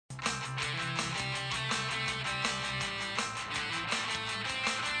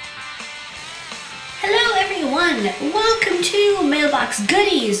everyone! Welcome to Mailbox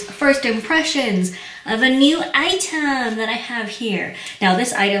Goodies, first impressions of a new item that I have here. Now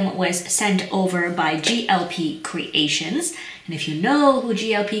this item was sent over by GLP Creations, and if you know who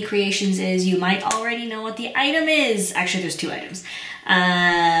GLP Creations is, you might already know what the item is. Actually, there's two items.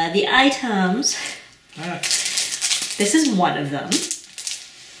 The items, this is one of them,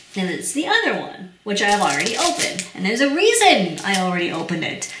 and it's the other one, which I have already opened. And there's a reason I already opened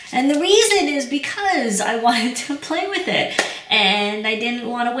it. And the reason is because I wanted to play with it. And I didn't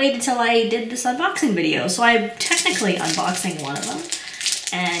want to wait until I did this unboxing video. So I'm technically unboxing one of them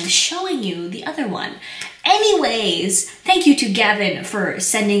and showing you the other one. Anyways, thank you to Gavin for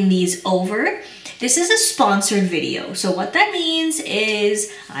sending these over. This is a sponsored video. So what that means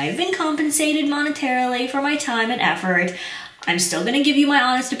is I've been compensated monetarily for my time and effort. I'm still gonna give you my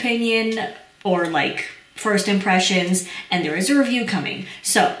honest opinion or like first impressions, and there is a review coming.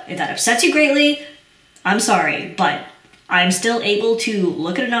 So if that upsets you greatly, I'm sorry, but I'm still able to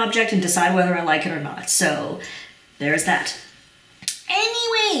look at an object and decide whether I like it or not. So there's that.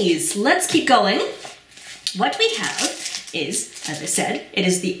 Anyways, let's keep going. What we have is, as I said, it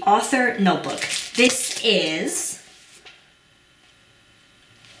is the author notebook. This is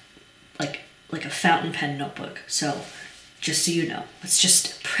like a fountain pen notebook. So just so you know, let's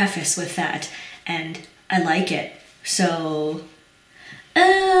just preface with that. And I like it. So,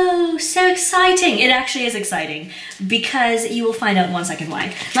 oh, so exciting. It actually is exciting because you will find out in 1 second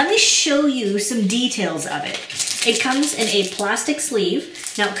why. Let me show you some details of it. It comes in a plastic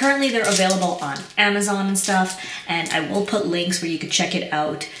sleeve. Now, currently they're available on Amazon and stuff, and I will put links where you can check it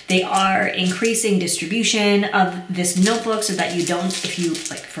out. They are increasing distribution of this notebook so that you don't, if you,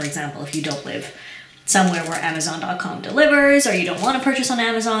 like, for example, if you don't live somewhere where Amazon.com delivers, or you don't want to purchase on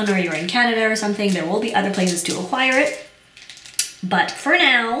Amazon, or you're in Canada or something, there will be other places to acquire it. But for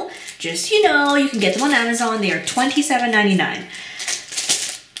now, just so you know, you can get them on Amazon. They are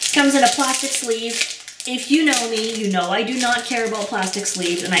 $27.99. Comes in a plastic sleeve. If you know me, you know I do not care about plastic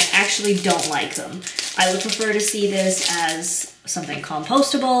sleeves, and I actually don't like them. I would prefer to see this as something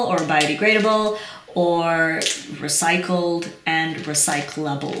compostable or biodegradable or recycled and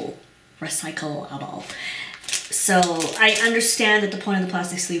recyclable. So I understand that the point of the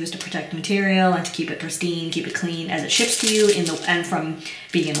plastic sleeve is to protect the material and to keep it pristine, keep it clean as it ships to you and from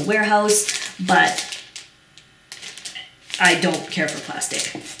being in a warehouse, but I don't care for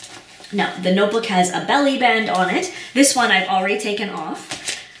plastic. Now, the notebook has a belly band on it. This one I've already taken off.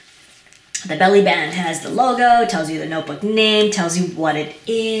 The belly band has the logo, tells you the notebook name, tells you what it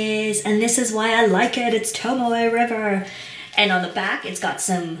is, and this is why I like it. It's Tomoe River. And on the back, it's got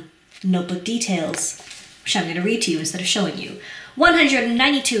some notebook details, which I'm going to read to you instead of showing you.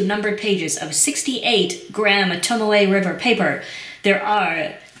 192 numbered pages of 68-gram Tomoe River paper. There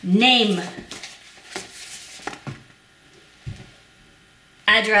are name,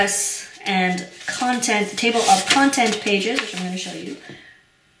 address, and content, table of content pages, which I'm going to show you.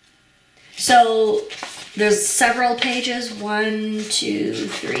 So there's several pages, 1, 2,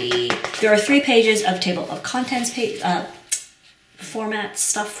 3. There are 3 pages of table of contents format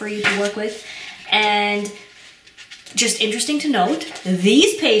stuff for you to work with. And just interesting to note,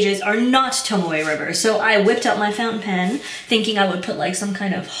 these pages are not Tomoe River. So I whipped out my fountain pen thinking I would put like some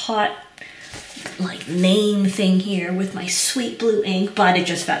kind of hot like name thing here with my sweet blue ink, but it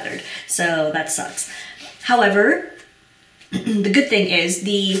just feathered. So that sucks. However, the good thing is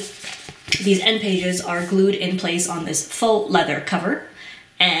these end pages are glued in place on this faux leather cover,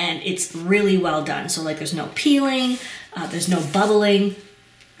 and it's really well done. So like there's no peeling, there's no bubbling.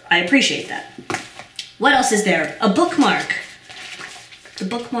 I appreciate that. What else is there? A bookmark. The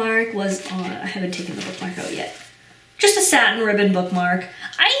bookmark was on, I haven't taken the bookmark out yet. Just a satin ribbon bookmark.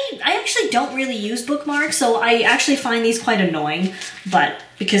 I actually don't really use bookmarks, so I actually find these quite annoying, but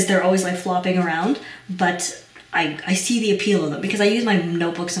because they're always like flopping around, but I see the appeal of them because I use my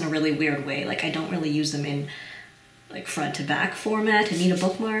notebooks in a really weird way. Like I don't really use them in like front to back format and need a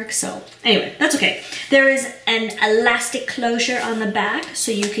bookmark. So anyway, that's okay. There is an elastic closure on the back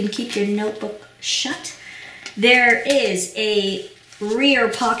so you can keep your notebook shut. There is a rear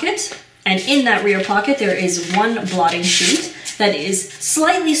pocket, and in that rear pocket there is one blotting sheet that is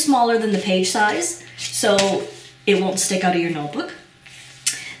slightly smaller than the page size, so it won't stick out of your notebook.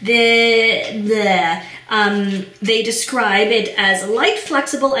 They describe it as light,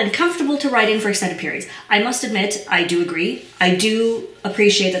 flexible, and comfortable to write in for extended periods. I must admit, I do agree. I do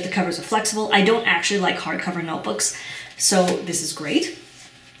appreciate that the covers are flexible. I don't actually like hardcover notebooks, so this is great.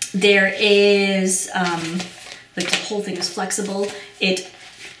 There is, like the whole thing is flexible. It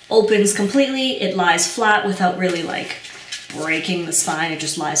opens completely. It lies flat without really like breaking the spine. It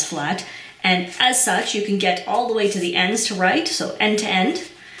just lies flat. And as such, you can get all the way to the ends to write, so end to end.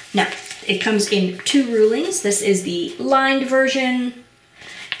 Now, it comes in 2 rulings. This is the lined version.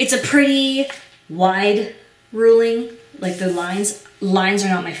 It's a pretty wide ruling, like the lines. Lines are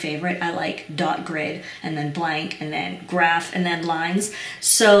not my favorite. I like dot grid and then blank and then graph and then lines.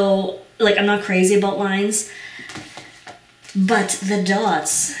 So, like, I'm not crazy about lines, but the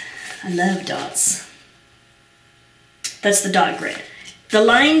dots, I love dots. That's the dot grid. The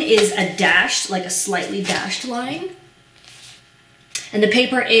line is a dashed, like a slightly dashed line. And the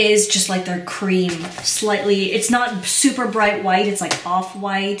paper is just like their cream, slightly, it's not super bright white, it's like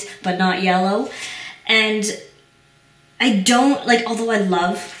off-white, but not yellow. And I don't, like, although I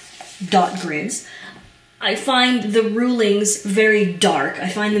love dot grids, I find the rulings very dark. I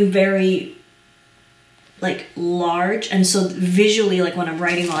find them very, like, large. And so visually, like when I'm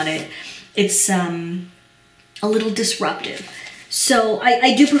writing on it, it's a little disruptive. So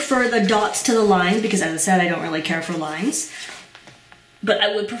I do prefer the dots to the lines because, as I said, I don't really care for lines. But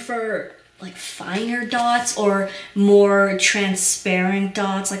I would prefer like finer dots or more transparent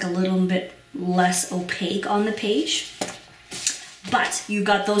dots, like a little bit less opaque on the page. But you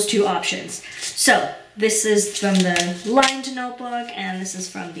got those 2 options. So this is from the lined notebook and this is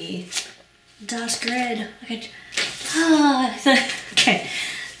from the dot grid. Okay.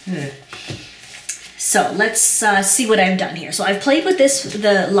 So let's see what I've done here. So I've played with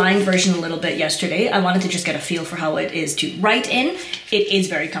the lined version a little bit yesterday. I wanted to just get a feel for how it is to write in. It is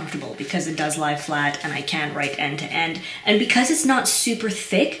very comfortable because it does lie flat and I can write end to end. And because it's not super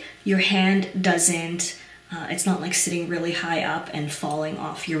thick, your hand doesn't, it's not like sitting really high up and falling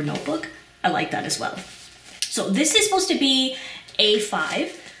off your notebook. I like that as well. So this is supposed to be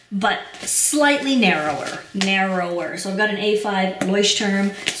A5, but slightly narrower. So I've got an A5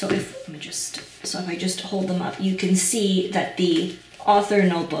 Leuchtturm. So if I just hold them up, you can see that the author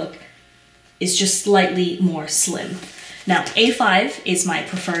notebook is just slightly more slim. Now, A5 is my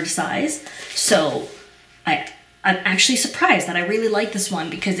preferred size, so I'm actually surprised that I really like this one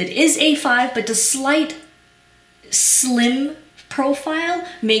because it is A5, but the slight slim profile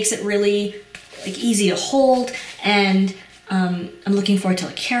makes it really like easy to hold, and I'm looking forward to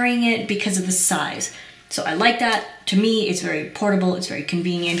like carrying it because of the size. So I like that. To me, it's very portable, it's very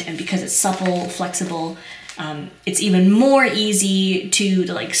convenient, and because it's supple, flexible, it's even more easy to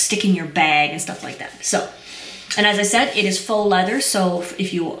like stick in your bag and stuff like that. So, and as I said, it is faux leather, so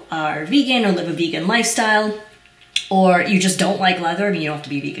if you are vegan or live a vegan lifestyle, or you just don't like leather, I mean, you don't have to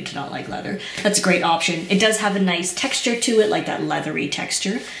be vegan to not like leather, that's a great option. It does have a nice texture to it, like that leathery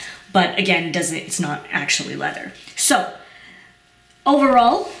texture, but again, it's not actually leather. So,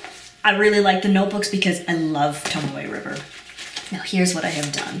 overall, I really like the notebooks because I love Tomoe River. Now here's what I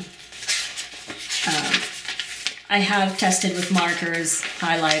have done. I have tested with markers,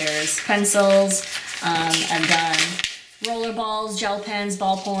 highlighters, pencils. I've done roller balls, gel pens,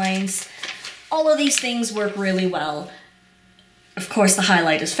 ballpoints. All of these things work really well. Of course, the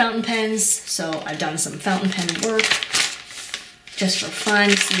highlight is fountain pens, so I've done some fountain pen work just for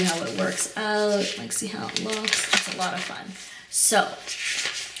fun, see how it works out, like see how it looks. It's a lot of fun. So,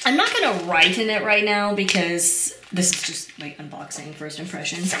 I'm not gonna write in it right now because this is just like unboxing, first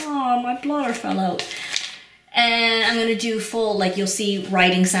impressions. Oh, my blotter fell out. And I'm gonna do full, like you'll see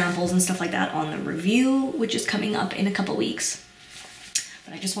writing samples and stuff like that on the review, which is coming up in a couple weeks.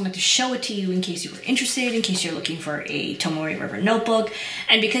 But I just wanted to show it to you in case you were interested, in case you're looking for a Tomoe River notebook.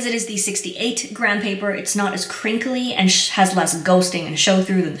 And because it is the 68 gram paper, it's not as crinkly and has less ghosting and show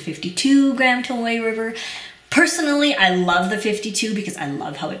through than the 52 gram Tomoe River. Personally, I love the 52 because I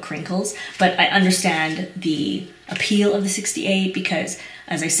love how it crinkles, but I understand the appeal of the 68 because,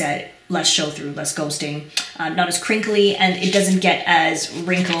 as I said, less show through, less ghosting, not as crinkly, and it doesn't get as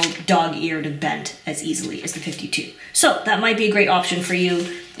wrinkled, dog-eared, and bent as easily as the 52. So that might be a great option for you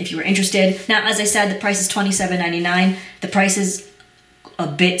if you were interested. Now, as I said, the price is $27.99. The price is a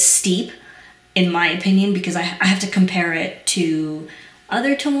bit steep, in my opinion, because I have to compare it to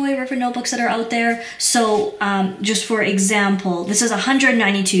other Tomoe River notebooks that are out there. So just for example, this is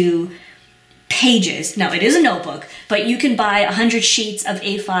 192 pages. Now it is a notebook, but you can buy 100 sheets of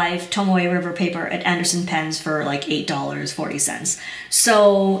A5 Tomoe River paper at Anderson Pens for like $8.40.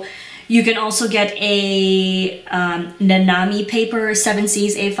 So you can also get a Nanami paper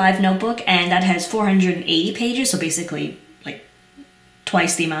 7Cs A5 notebook, and that has 480 pages, so basically like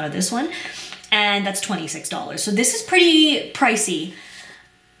twice the amount of this one, and that's $26. So this is pretty pricey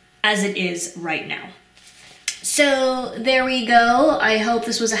as it is right now. So there we go. I hope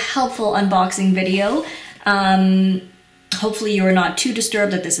this was a helpful unboxing video. Hopefully you are not too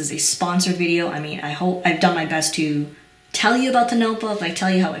disturbed that this is a sponsored video. I mean, I hope I've done my best to tell you about the notebook, like tell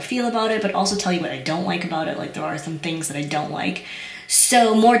you how I feel about it, but also tell you what I don't like about it. Like there are some things that I don't like.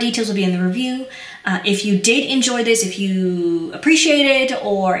 So more details will be in the review. If you did enjoy this, if you appreciate it,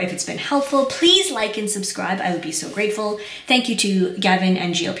 or if it's been helpful, please like and subscribe. I would be so grateful. Thank you to Gavin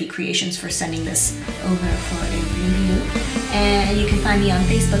and GLP Creations for sending this over for a review. And you can find me on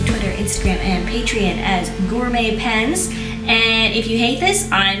Facebook, Twitter, Instagram, and Patreon as Gourmet Pens. And if you hate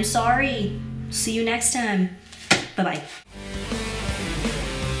this, I'm sorry. See you next time. Bye-bye.